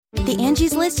The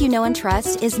Angie's List you know and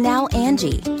trust is now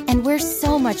Angie, and we're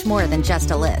so much more than just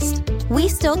a list. We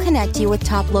still connect you with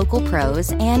top local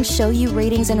pros and show you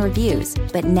ratings and reviews,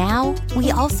 but now we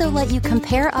also let you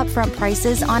compare upfront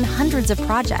prices on hundreds of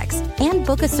projects and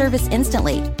book a service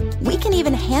instantly. We can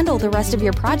even handle the rest of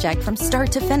your project from start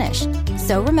to finish.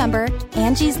 So remember,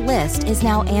 Angie's List is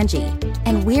now Angie,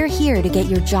 and we're here to get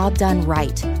your job done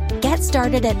right. Get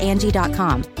started at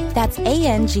Angie.com. That's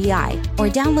ANGI, or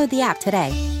download the app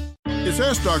today. It's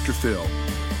Ask Dr. Phil.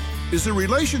 Is the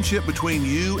relationship between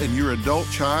you and your adult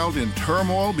child in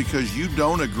turmoil because you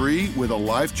don't agree with a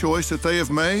life choice that they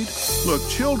have made? Look,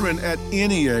 children at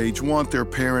any age want their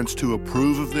parents to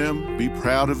approve of them, be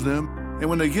proud of them, and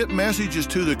when they get messages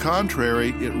to the contrary,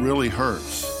 it really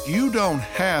hurts. You don't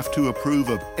have to approve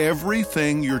of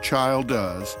everything your child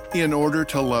does in order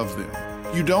to love them.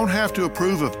 You don't have to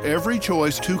approve of every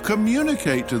choice to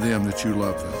communicate to them that you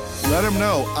love them. Let them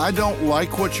know, I don't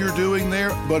like what you're doing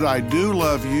there, but I do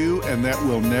love you, and that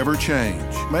will never change.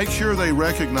 Make sure they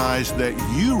recognize that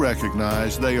you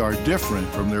recognize they are different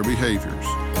from their behaviors.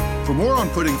 For more on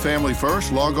putting family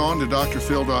first, log on to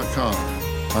drphil.com.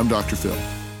 I'm Dr. Phil.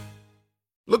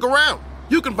 Look around.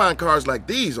 You can find cars like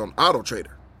these on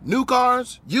AutoTrader. New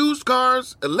cars, used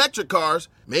cars, electric cars,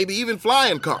 maybe even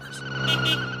flying cars.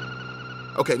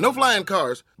 Okay, no flying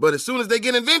cars, but as soon as they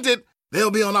get invented,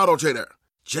 they'll be on AutoTrader.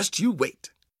 Just you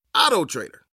wait. AutoTrader.